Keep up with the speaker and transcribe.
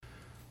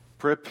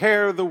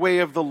Prepare the way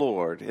of the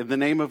Lord. In the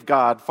name of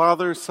God,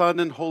 Father,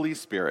 Son, and Holy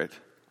Spirit.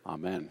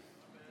 Amen.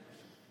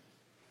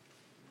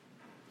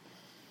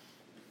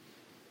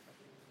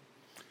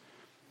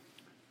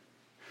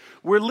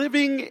 We're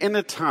living in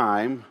a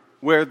time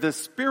where the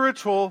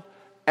spiritual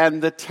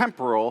and the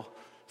temporal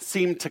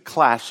seem to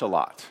clash a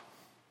lot.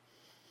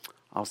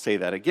 I'll say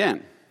that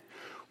again.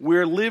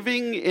 We're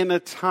living in a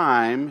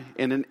time,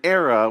 in an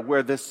era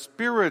where the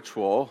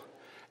spiritual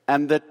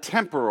and the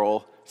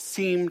temporal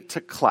seem to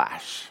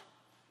clash.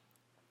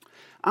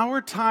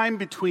 Our time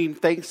between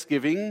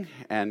Thanksgiving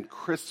and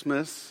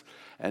Christmas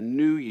and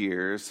New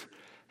Year's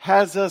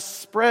has us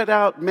spread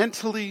out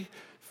mentally,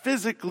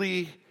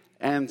 physically,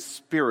 and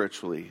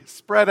spiritually,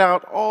 spread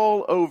out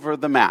all over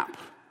the map.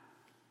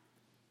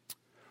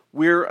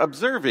 We're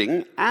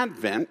observing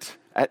Advent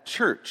at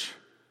church,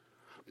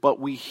 but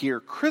we hear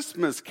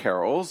Christmas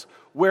carols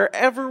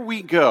wherever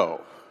we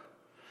go.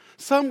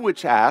 Some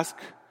which ask,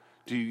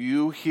 "Do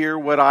you hear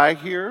what I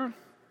hear?"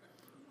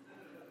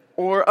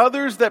 Or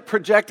others that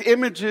project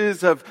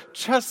images of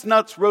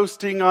chestnuts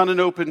roasting on an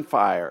open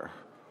fire,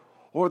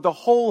 or the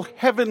whole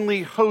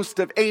heavenly host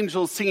of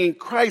angels singing,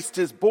 "Christ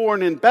is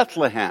born in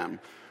Bethlehem,"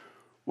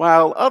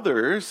 while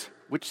others,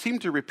 which seem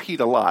to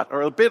repeat a lot,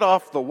 are a bit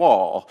off the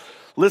wall,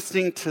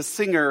 listening to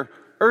singer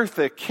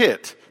Eartha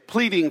Kitt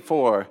pleading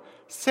for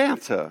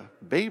 "Santa,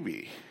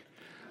 baby,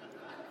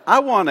 I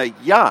want a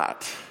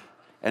yacht,"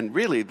 and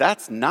really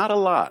that's not a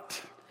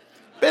lot.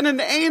 Been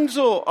an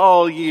angel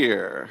all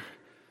year.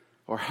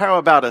 Or how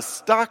about a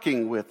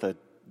stocking with a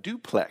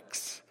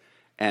duplex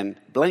and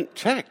blank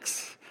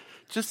checks?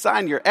 Just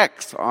sign your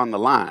X on the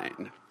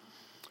line.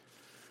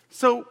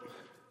 So,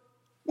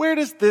 where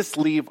does this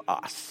leave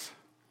us?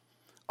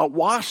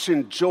 Awash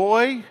in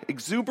joy,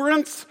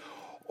 exuberance,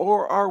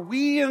 or are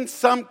we in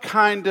some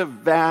kind of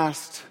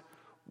vast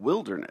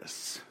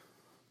wilderness?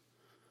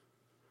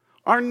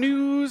 Our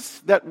news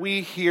that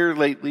we hear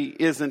lately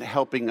isn't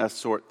helping us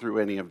sort through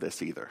any of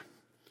this either.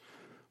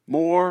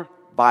 More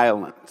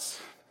violence.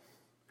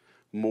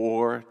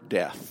 More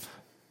death.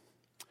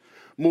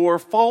 More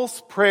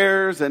false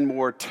prayers and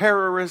more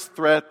terrorist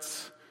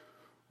threats.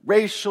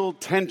 Racial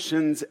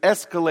tensions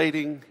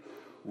escalating.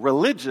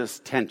 Religious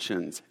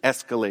tensions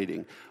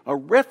escalating. A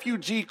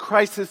refugee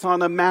crisis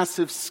on a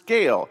massive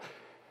scale.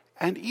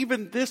 And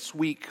even this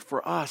week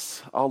for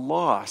us, a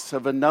loss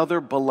of another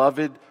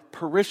beloved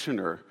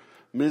parishioner,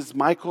 Ms.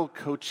 Michael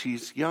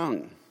Cochise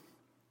Young.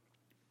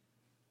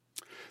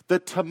 The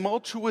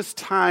tumultuous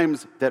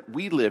times that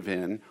we live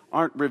in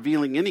aren't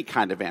revealing any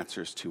kind of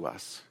answers to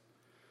us.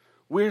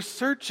 We're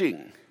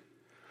searching.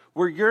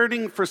 We're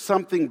yearning for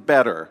something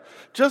better.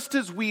 Just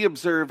as we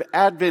observe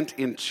Advent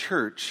in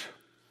church,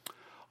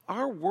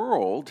 our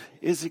world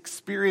is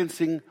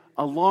experiencing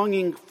a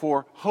longing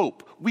for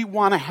hope. We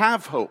want to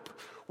have hope.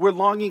 We're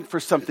longing for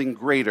something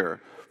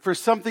greater, for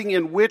something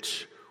in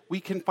which we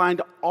can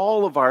find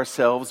all of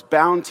ourselves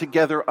bound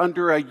together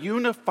under a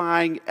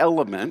unifying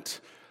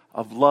element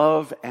of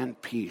love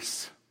and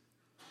peace.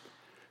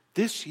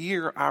 This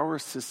year, our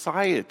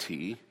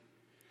society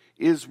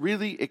is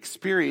really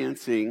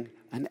experiencing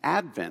an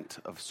advent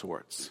of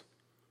sorts.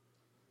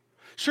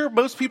 Sure,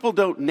 most people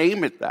don't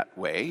name it that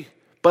way,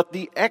 but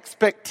the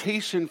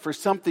expectation for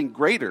something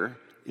greater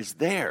is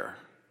there.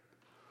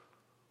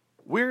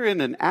 We're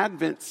in an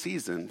Advent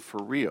season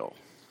for real.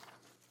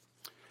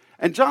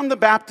 And John the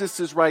Baptist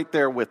is right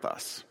there with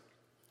us.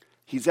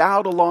 He's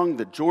out along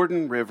the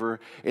Jordan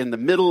River in the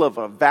middle of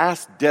a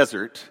vast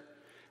desert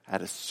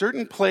at a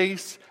certain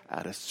place,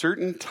 at a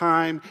certain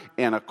time,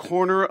 in a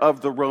corner of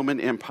the Roman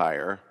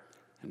Empire.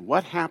 And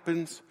what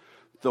happens?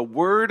 The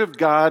word of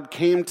God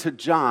came to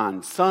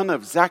John, son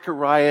of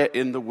Zechariah,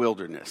 in the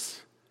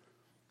wilderness.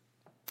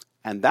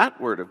 And that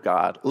word of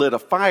God lit a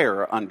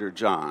fire under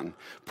John,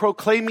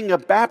 proclaiming a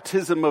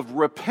baptism of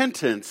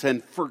repentance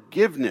and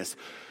forgiveness,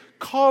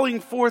 calling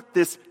forth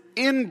this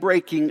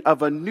inbreaking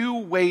of a new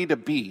way to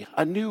be,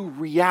 a new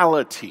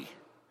reality,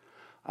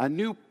 a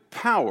new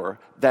power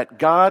that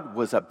God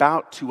was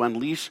about to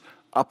unleash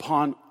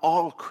upon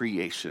all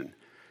creation.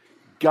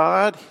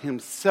 God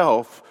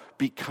himself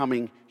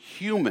becoming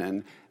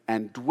human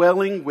and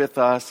dwelling with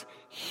us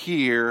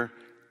here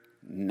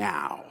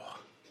now.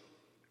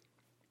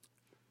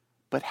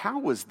 But how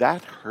was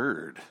that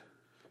heard?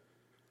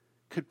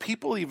 Could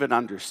people even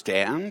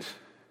understand?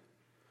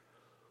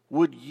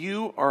 Would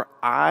you or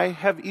I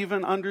have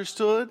even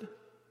understood?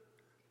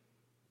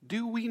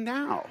 Do we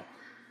now?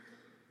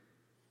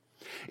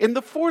 In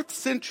the 4th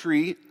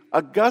century,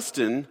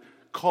 Augustine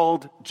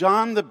called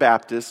John the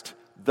Baptist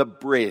the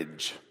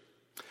bridge.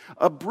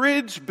 A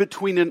bridge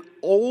between an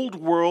old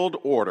world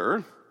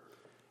order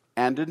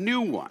and a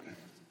new one.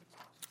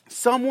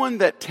 Someone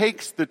that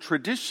takes the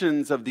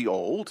traditions of the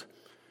old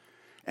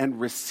and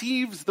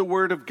receives the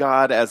word of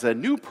God as a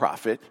new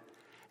prophet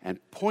and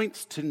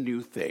points to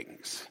new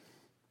things.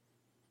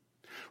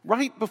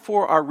 Right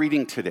before our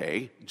reading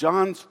today,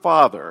 John's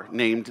father,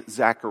 named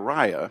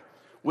Zechariah,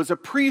 was a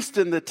priest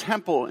in the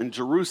temple in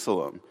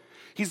Jerusalem.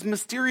 He's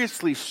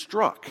mysteriously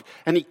struck,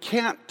 and he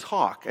can't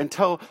talk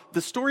until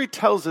the story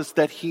tells us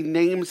that he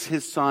names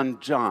his son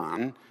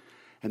John,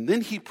 and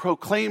then he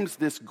proclaims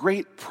this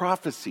great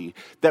prophecy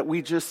that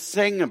we just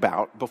sang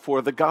about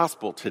before the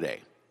gospel today.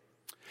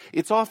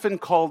 It's often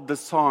called the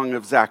Song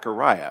of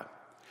Zechariah.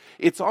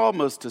 It's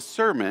almost a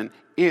sermon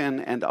in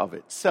and of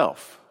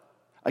itself.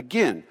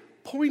 Again,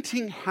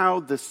 pointing how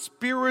the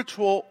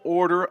spiritual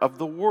order of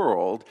the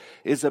world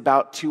is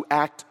about to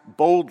act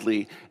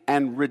boldly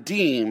and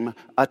redeem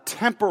a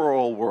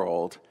temporal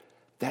world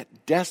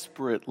that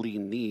desperately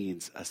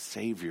needs a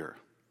Savior.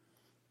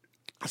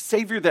 A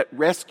Savior that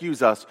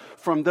rescues us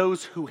from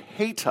those who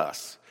hate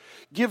us,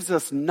 gives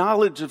us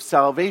knowledge of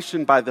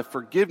salvation by the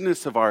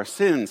forgiveness of our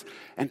sins,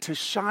 and to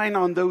shine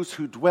on those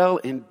who dwell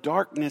in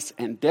darkness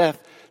and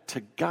death,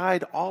 to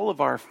guide all of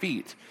our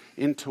feet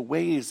into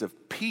ways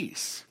of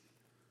peace.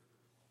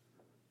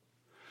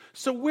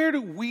 So where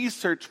do we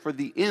search for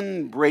the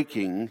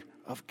inbreaking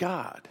of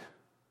God?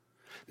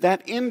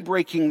 That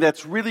inbreaking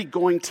that's really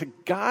going to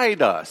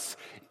guide us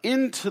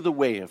into the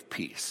way of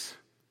peace.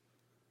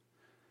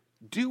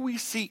 Do we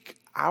seek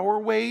our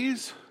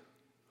ways,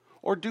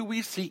 or do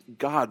we seek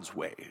God's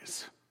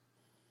ways?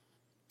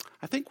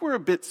 I think we're a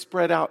bit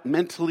spread out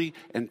mentally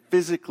and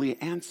physically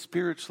and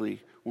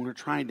spiritually when we're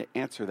trying to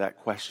answer that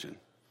question.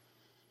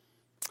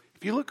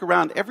 If you look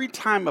around, every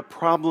time a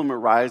problem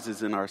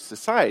arises in our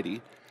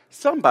society,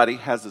 somebody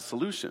has a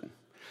solution.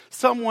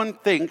 Someone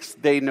thinks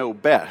they know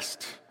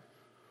best.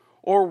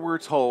 Or we're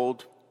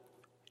told,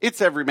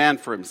 it's every man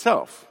for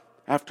himself.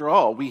 After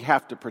all, we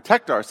have to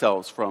protect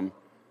ourselves from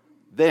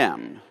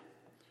them,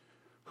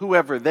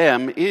 whoever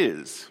them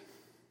is.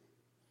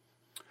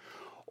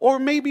 Or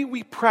maybe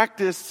we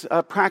practice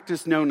a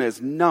practice known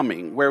as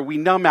numbing, where we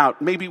numb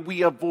out. Maybe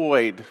we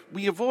avoid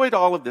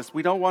all of this.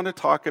 We don't want to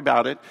talk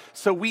about it.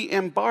 So we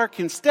embark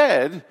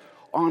instead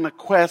on a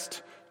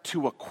quest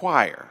to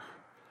acquire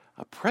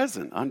a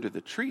present under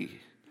the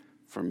tree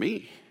for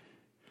me.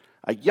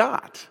 A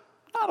yacht,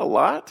 not a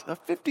lot, a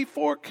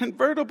 54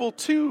 convertible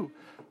to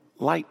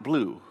light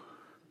blue.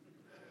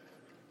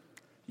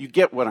 You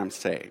get what I'm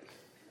saying.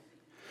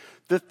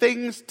 The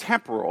things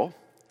temporal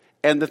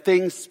and the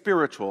things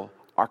spiritual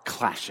are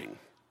clashing.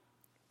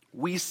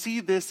 We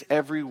see this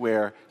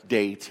everywhere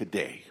day to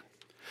day.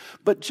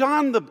 But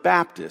John the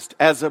Baptist,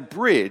 as a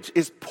bridge,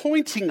 is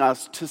pointing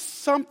us to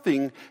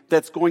something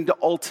that's going to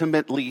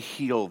ultimately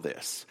heal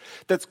this,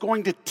 that's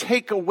going to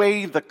take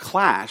away the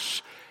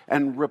clash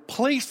and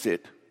replace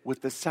it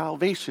with the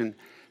salvation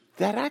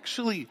that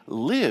actually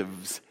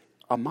lives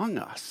among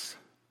us.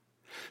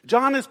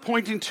 John is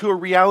pointing to a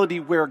reality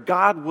where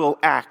God will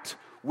act,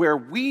 where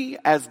we,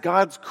 as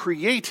God's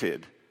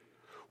created,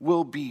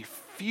 will be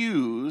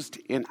fused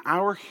in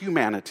our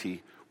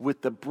humanity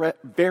with the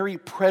very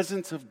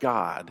presence of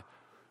God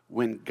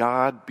when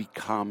God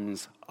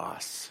becomes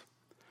us.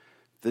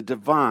 The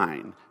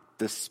divine,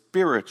 the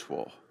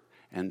spiritual,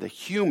 and the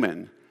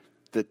human,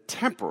 the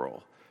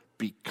temporal,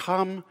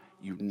 become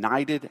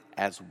united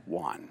as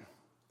one.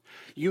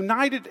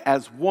 United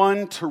as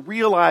one to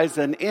realize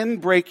an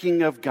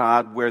inbreaking of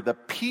God where the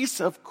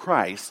peace of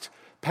Christ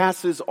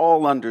passes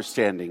all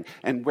understanding,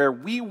 and where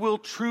we will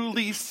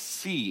truly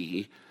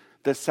see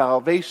the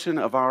salvation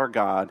of our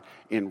God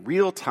in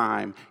real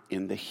time,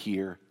 in the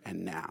here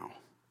and now.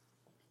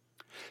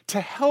 To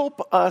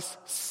help us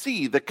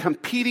see the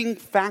competing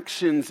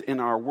factions in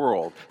our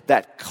world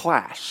that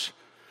clash,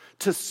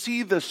 to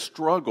see the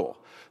struggle,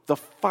 the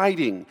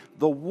fighting,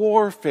 the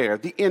warfare,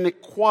 the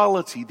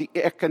inequality, the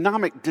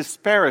economic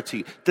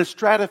disparity, the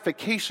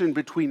stratification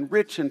between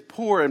rich and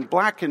poor and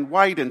black and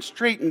white and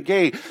straight and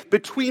gay,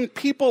 between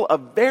people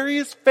of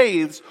various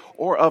faiths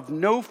or of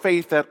no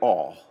faith at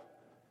all.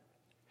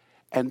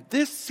 And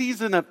this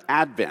season of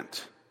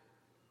Advent,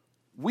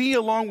 we,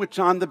 along with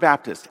John the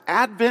Baptist,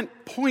 Advent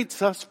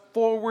points us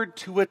forward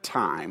to a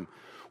time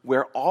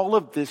where all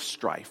of this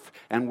strife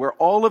and where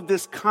all of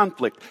this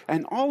conflict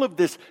and all of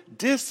this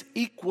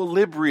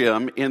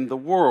disequilibrium in the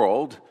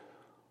world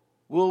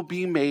will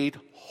be made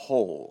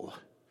whole.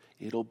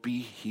 It'll be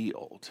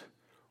healed,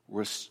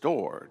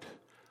 restored,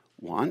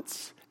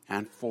 once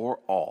and for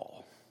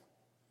all.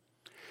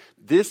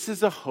 This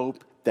is a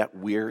hope that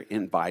we're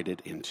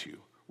invited into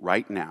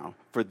right now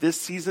for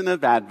this season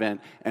of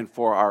Advent and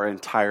for our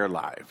entire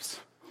lives.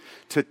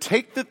 To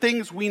take the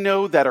things we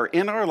know that are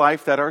in our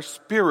life that are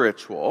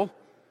spiritual,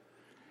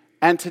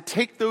 and to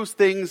take those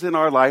things in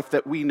our life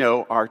that we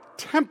know are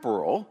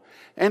temporal,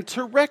 and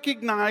to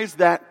recognize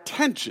that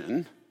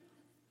tension,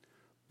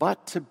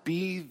 but to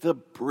be the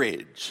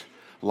bridge,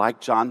 like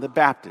John the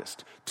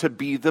Baptist, to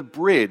be the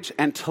bridge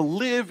and to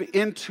live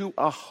into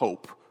a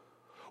hope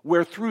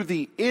where through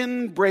the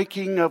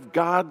inbreaking of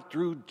God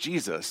through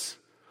Jesus,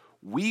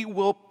 we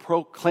will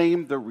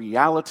proclaim the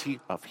reality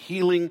of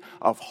healing,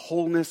 of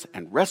wholeness,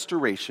 and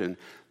restoration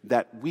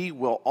that we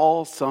will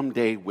all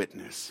someday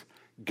witness.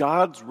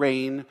 God's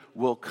reign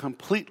will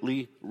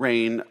completely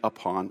reign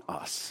upon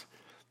us.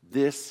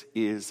 This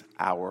is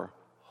our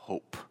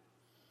hope.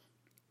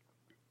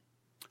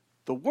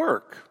 The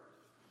work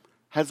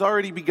has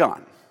already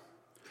begun.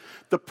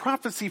 The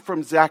prophecy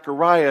from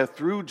Zechariah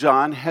through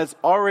John has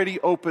already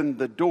opened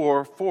the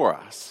door for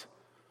us.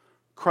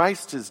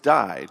 Christ has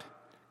died.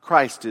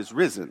 Christ is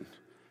risen.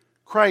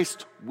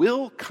 Christ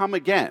will come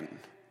again.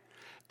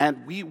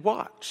 And we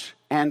watch,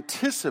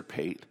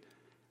 anticipate,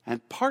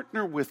 and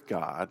partner with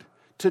God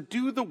to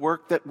do the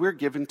work that we're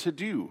given to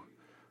do,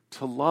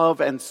 to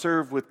love and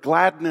serve with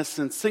gladness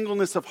and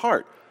singleness of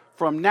heart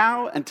from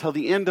now until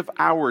the end of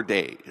our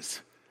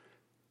days.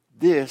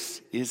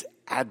 This is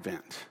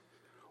Advent.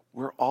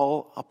 We're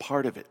all a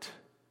part of it.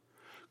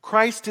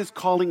 Christ is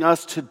calling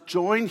us to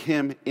join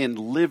him in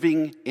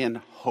living in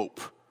hope,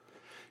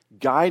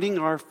 guiding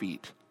our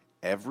feet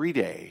every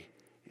day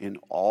in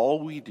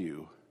all we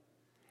do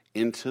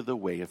into the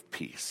way of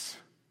peace.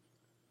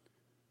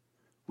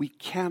 We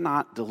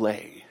cannot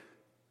delay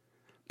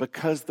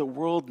because the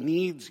world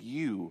needs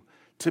you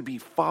to be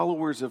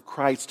followers of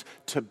Christ,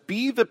 to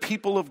be the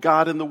people of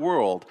God in the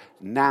world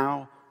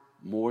now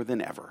more than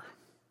ever.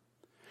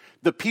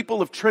 The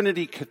people of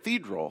Trinity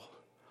Cathedral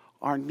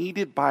are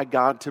needed by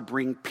God to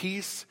bring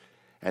peace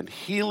and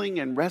healing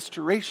and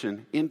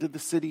restoration into the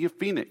city of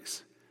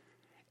Phoenix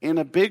in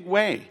a big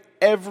way,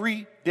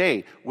 every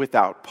day,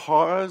 without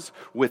pause,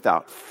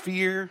 without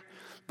fear,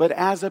 but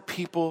as a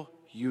people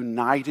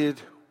united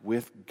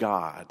with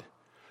God,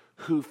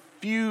 who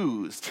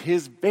fused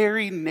his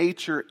very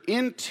nature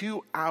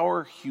into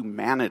our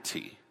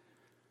humanity.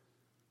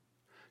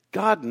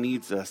 God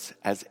needs us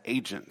as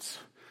agents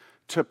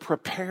to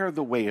prepare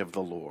the way of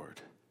the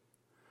Lord.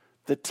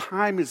 The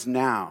time is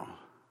now.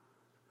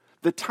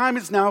 The time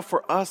is now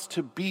for us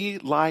to be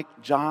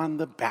like John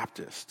the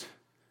Baptist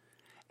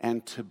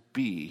and to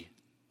be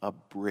a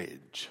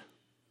bridge.